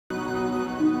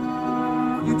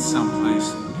It's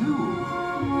someplace new.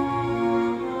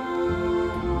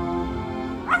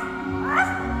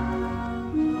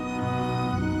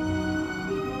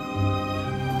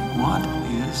 What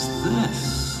is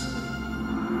this?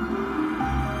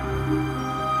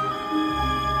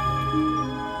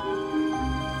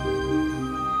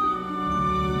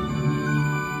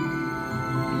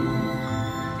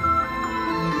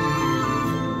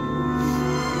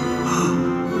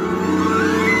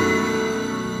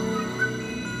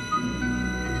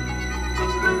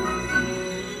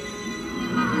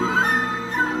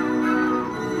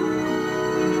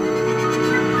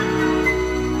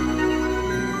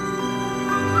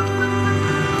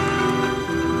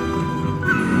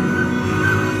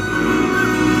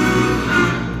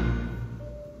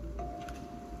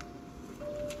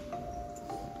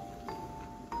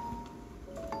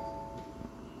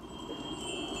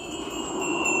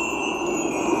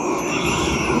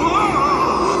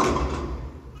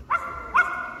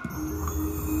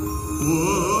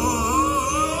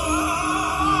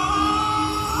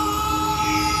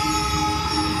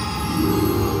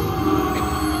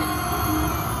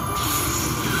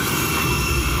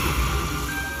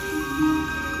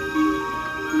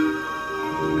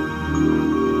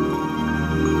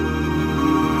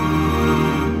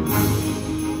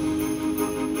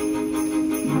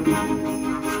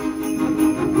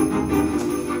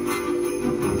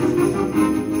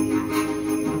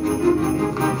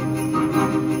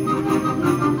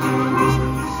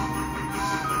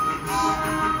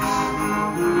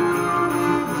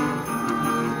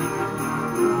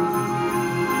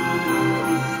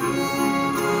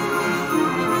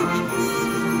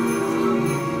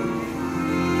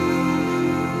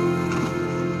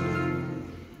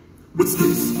 What's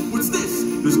this? What's this?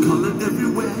 There's color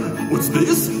everywhere. What's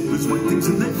this? There's white things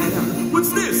in the air. What's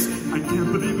this? I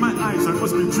can't believe my eyes. I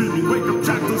must be dreaming. Wake up,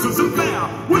 Jack, this isn't fair.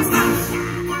 What's this?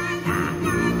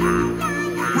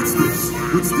 What's this?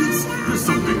 What's this? There's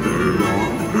something very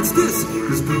wrong. What's this?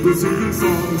 There's people singing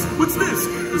songs. What's this?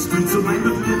 The streets are lined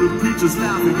with little creatures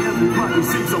laughing. Everybody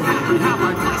seems so happy. How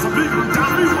I possibly come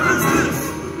down me? What is this?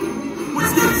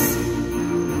 What's this?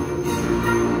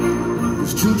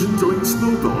 Children throwing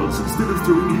snowballs instead of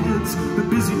throwing heads. They're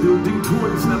busy building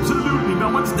toys and absolutely no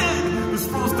one's dead. There's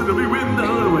frost in every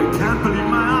window, I can't believe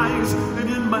my eyes. And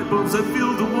in my bones I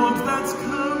feel the warmth that's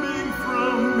coming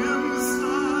from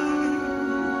inside.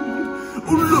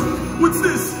 Oh look, what's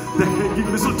this? The hanging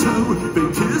mistletoe,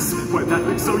 they kiss? Why that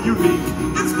looks so unique.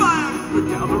 Inspired, we're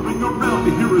gathering around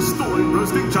to hear a story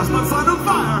roasting just outside of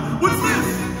fire. What's this?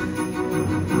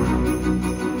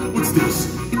 What's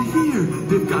this?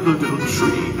 They've got a little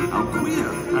tree, how queer,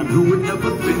 and who would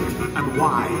ever think, and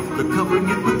why? They're covering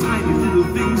it with tiny little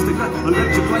things. They got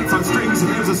electric lights on strings,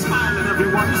 and there's a smile and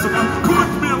everyone is around.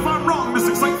 Correct me if I'm wrong, this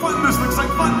looks like fun, this looks like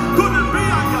fun. Could it be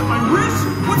I got my wish?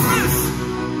 What's this?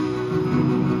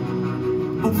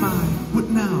 Oh my, what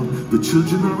now? The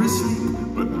children are asleep,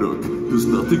 but look, there's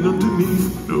nothing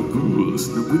underneath. No ghouls,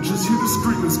 no witches here to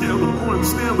scream and scare them or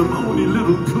ensnare them. Only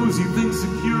little cozy things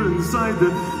secure inside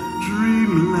the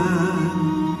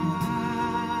dreamland.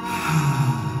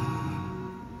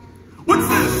 What's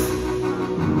this?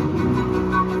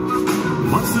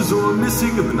 Monsters are all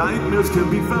missing and the nightmares can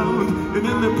be found. And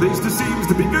in their place there seems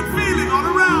to be good feeling all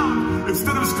around.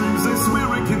 Instead of screams I swear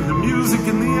I can hear music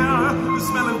in the air. The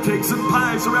smell of cakes and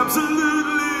pies are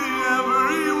absolutely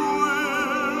everywhere.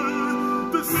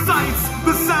 The sights,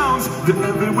 the sounds, they're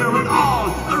everywhere and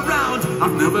all around.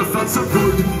 I've never felt so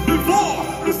good before.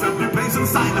 This empty place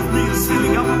inside of me is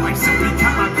filling up. I simply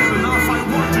cannot get enough. I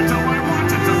want it, oh I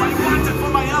want it, oh I want it for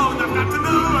my own. I've got to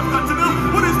know, I've got to know.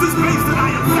 What is this place that I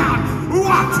have found?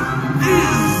 What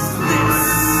is this?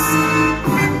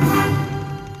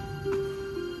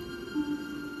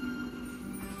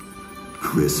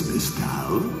 Christmas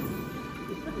town?